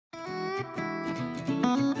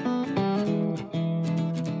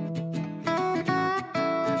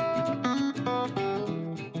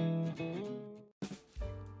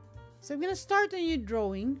So I'm going to start a new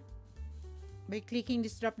drawing by clicking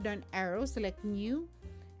this drop down arrow, select new,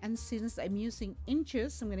 and since I'm using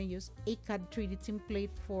inches, I'm going to use AutoCAD 3D template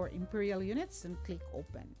for imperial units and click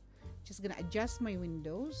open. Just going to adjust my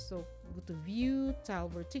windows, so go to view, tile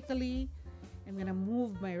vertically. I'm going to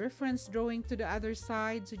move my reference drawing to the other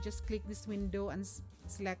side, so just click this window and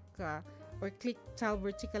select or click tile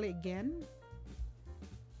vertically again.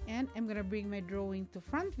 And I'm going to bring my drawing to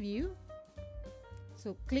front view.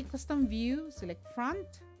 So click custom view, select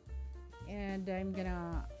front, and I'm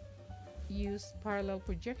gonna use parallel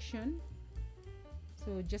projection.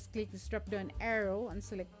 So just click this drop down arrow and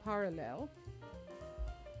select parallel.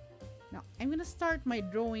 Now I'm gonna start my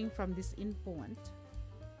drawing from this endpoint.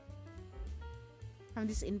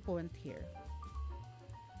 Here.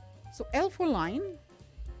 So L for line,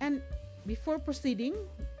 and before proceeding,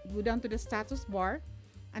 go down to the status bar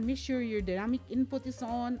and make sure your dynamic input is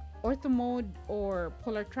on, ortho mode or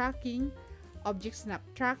polar tracking, object snap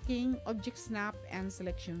tracking, object snap, and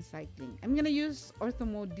selection cycling. I'm gonna use ortho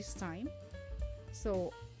mode this time.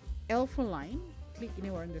 So L for line, click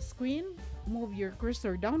anywhere on the screen, move your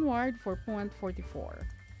cursor downward for 0.44.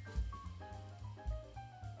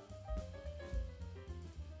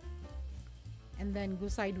 And then go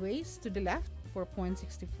sideways to the left for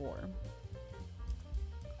 0.64.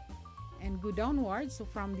 And go downward, so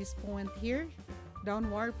from this point here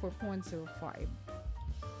downward for 0.05,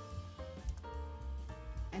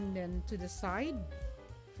 and then to the side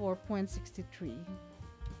for 0.63,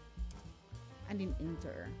 and then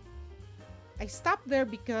enter. I stopped there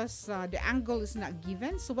because the angle is not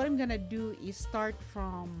given, so what I'm gonna do is start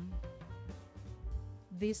from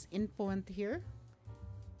this endpoint here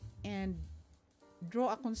and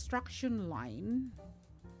draw a construction line.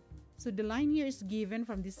 So the line here is given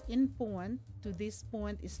from this endpoint to this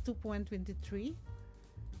point is 2.23.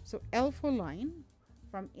 So L for line,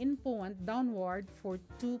 from endpoint downward for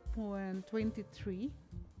 2.23,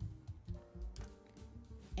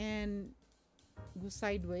 and go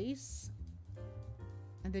sideways,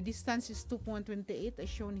 and the distance is 2.28 as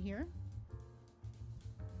shown here.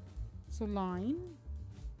 So line,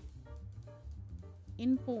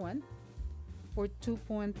 endpoint for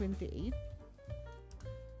 2.28.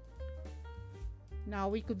 Now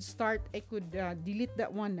we could start, I could delete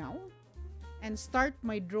that one now and start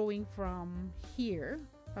my drawing from here,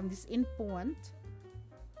 from this endpoint.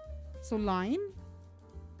 So line,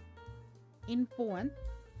 endpoint,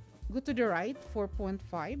 go to the right for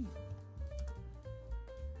 0.5,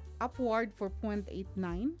 upward for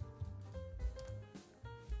 0.89,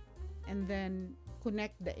 and then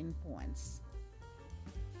connect the endpoints.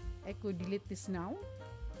 I could delete this now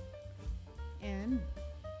and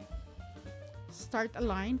start a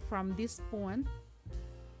line from this point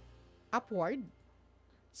upward.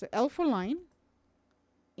 So L for line,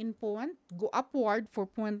 endpoint, go upward for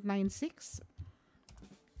 0.96,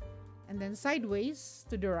 and then sideways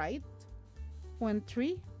to the right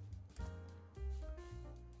 0.3,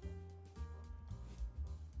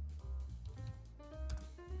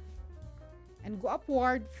 and go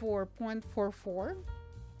upward for 0.44,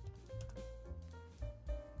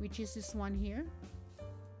 which is this one here.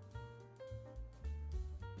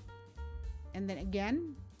 And then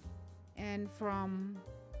again, and from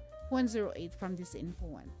 0.08 from this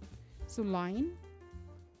endpoint. So line,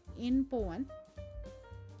 endpoint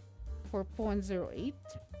for 0.08,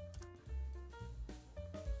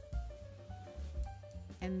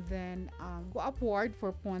 and then go upward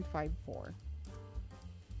for 0.54.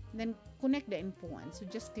 Then connect the endpoint. So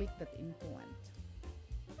just click that endpoint.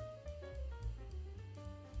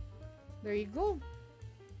 There you go.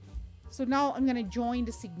 So now I'm gonna join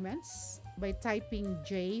the segments by typing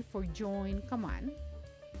J for join command.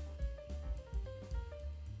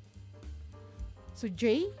 So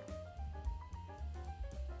J,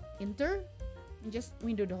 enter, and just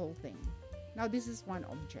window the whole thing. Now this is one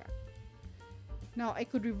object. Now I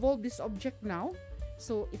could revolve this object now.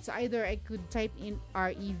 So it's either I could type in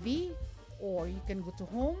REV, or you can go to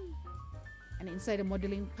home, and inside the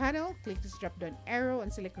modeling panel, click this drop down arrow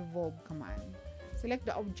and select revolve command. Select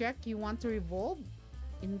the object you want to revolve,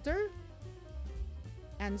 enter,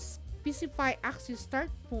 and specify axis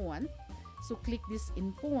start point. So click this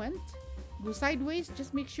endpoint, go sideways,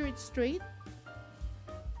 just make sure it's straight,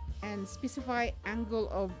 and specify angle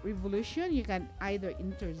of revolution. You can either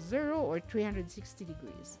enter 0 or 360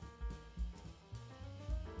 degrees.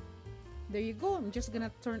 There you go. I'm just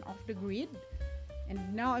gonna turn off the grid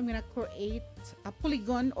And now I'm gonna create a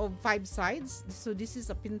polygon of 5 sides. So this is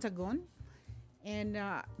a pentagon. And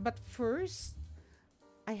but first,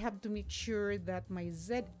 I have to make sure that my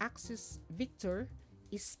z-axis vector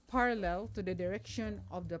is parallel to the direction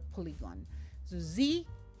of the polygon. So Z,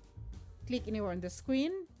 click anywhere on the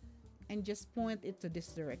screen and just point it to this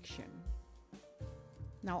direction.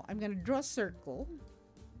 Now I'm gonna draw a circle.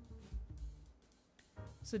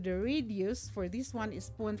 So the radius for this one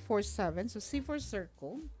is 0.47. So C for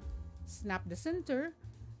circle, snap the center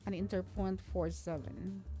and enter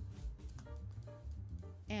 0.47.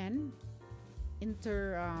 And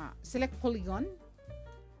select polygon.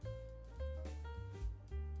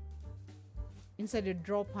 Inside the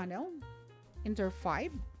draw panel, enter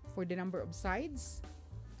 5 for the number of sides.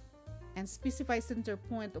 And specify center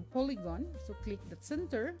point of polygon. So click the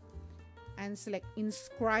center and select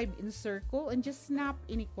inscribe in circle and just snap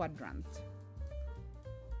any quadrant.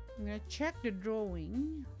 I'm going to check the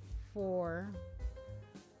drawing for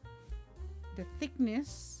the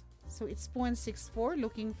thickness. So it's 0.64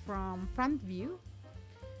 looking from front view.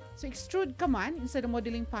 So extrude command, inside the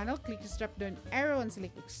modeling panel, click the drop down arrow and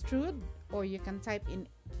select extrude, or you can type in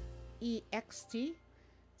EXT.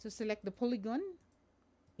 So select the polygon,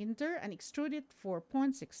 enter and extrude it for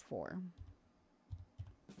 0.64.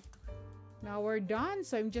 Now we're done.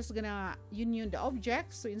 So I'm just gonna union the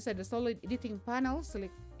objects. So inside the solid editing panel,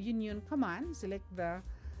 select union command, select the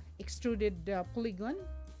extruded polygon.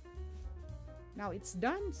 Now it's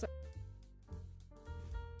done. So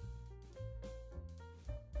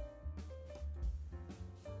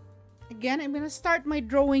again, I'm gonna start my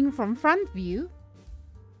drawing from front view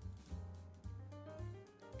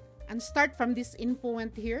and start from this in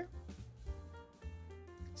point here.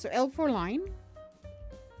 So L for line.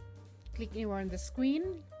 Click anywhere on the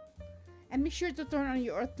screen and make sure to turn on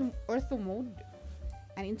your ortho mode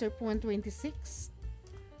and enter 0.26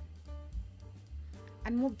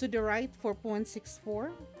 and move to the right for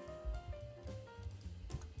 0.64.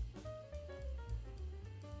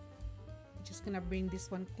 Just gonna bring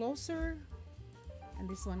this one closer and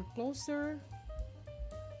this one closer.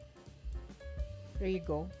 There you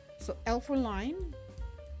go. So L for line,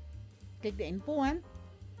 click the end point.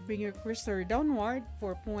 Bring your cursor downward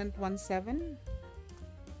for 0.17,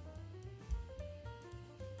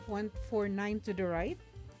 0.49 to the right,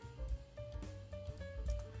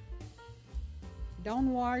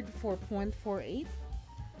 downward for 0.48,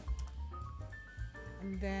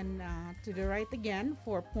 and then to the right again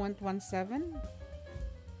for 0.17,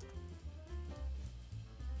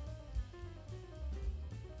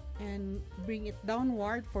 and bring it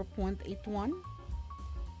downward for 0.81.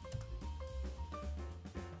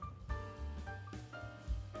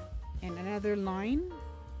 And another line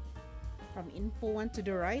from in point to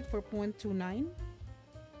the right for 0.29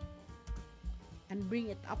 and bring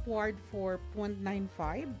it upward for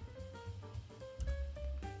 0.95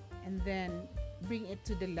 and then bring it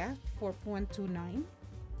to the left for 0.29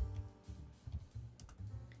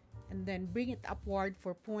 and then bring it upward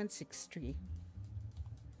for 0.63.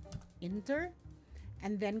 Enter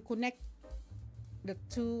and then connect the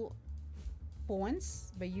two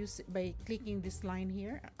points by clicking this line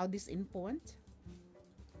here, this in point.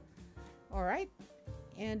 All right,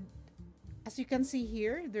 and as you can see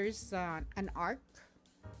here, there's an arc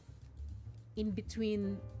in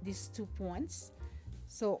between these 2 points.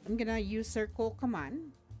 So I'm gonna use circle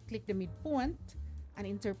command, click the midpoint and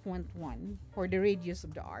enter 0.1 for the radius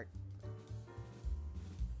of the arc.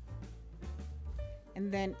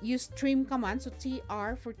 And then use trim command, so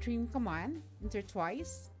TR for trim command, enter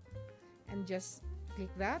twice. And just click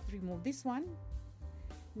that, remove this one.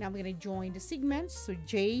 Now I'm going to join the segments. So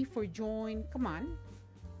J for join command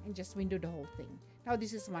and just window the whole thing. Now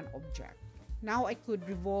this is one object. Now I could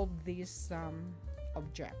revolve this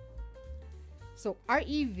object. So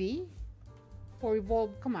REV for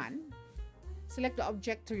revolve command. Select the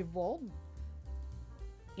object to revolve.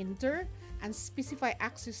 Enter and specify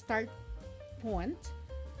axis start point.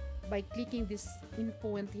 By clicking this in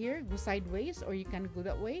point here, go sideways or you can go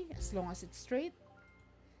that way as long as it's straight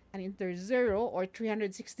and enter 0 or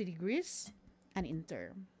 360 degrees and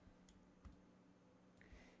enter.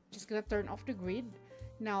 Just gonna turn off the grid.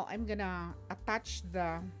 Now I'm gonna attach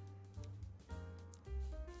the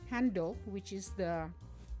handle, which is this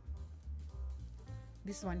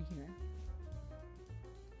one here,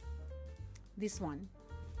 this one,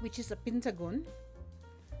 which is a pentagon.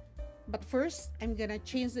 But first, I'm gonna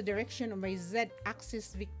change the direction of my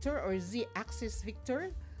z-axis vector or z-axis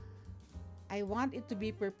vector. I want it to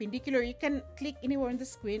be perpendicular. You can click anywhere on the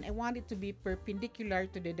screen. I want it to be perpendicular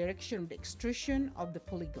to the direction of the extrusion of the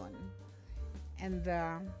polygon. And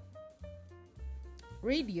the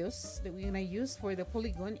radius that we're gonna use for the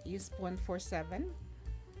polygon is 0.47.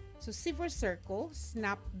 So C for circle,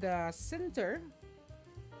 snap the center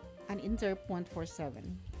and enter 0.47.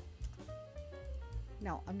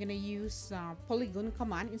 Now I'm gonna use polygon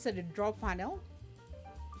command inside the draw panel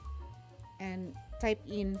and type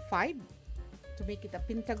in 5 to make it a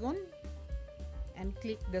pentagon, and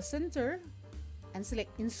click the center and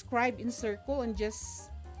select inscribe in circle and just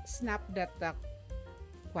snap that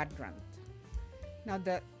quadrant. Now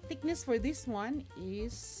the thickness for this one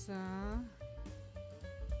is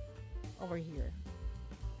over here,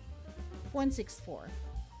 0.64.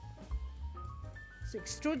 So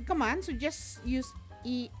extrude command, so just use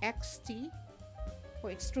EXT for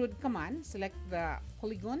extrude command. Select the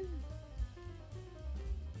polygon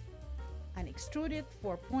and extrude it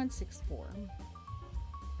for 0.64.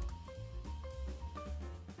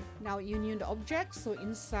 Now union the object. So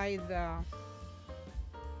inside the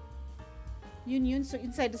union, so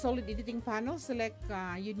inside the solid editing panel, select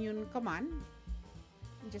union command.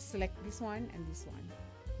 Just select this one and this one.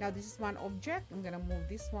 Now this is one object. I'm gonna move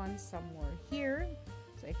this one somewhere here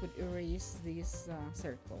so I could erase this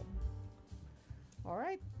circle. All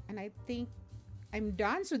right, and I think I'm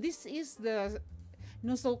done. So this is the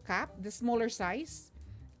nozzle cap, the smaller size.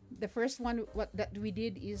 The first one that we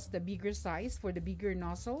did is the bigger size for the bigger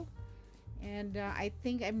nozzle, and I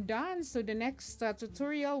think I'm done. So the next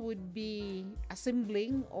tutorial would be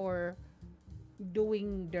assembling or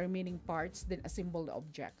doing the remaining parts, then assemble the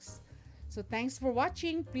objects. So thanks for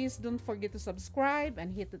watching. Please don't forget to subscribe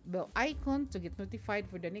and hit the bell icon to get notified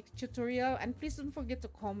for the next tutorial, and please don't forget to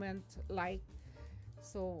comment, like,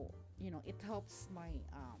 so you know it helps my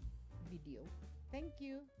video. Thank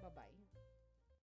you. Bye bye.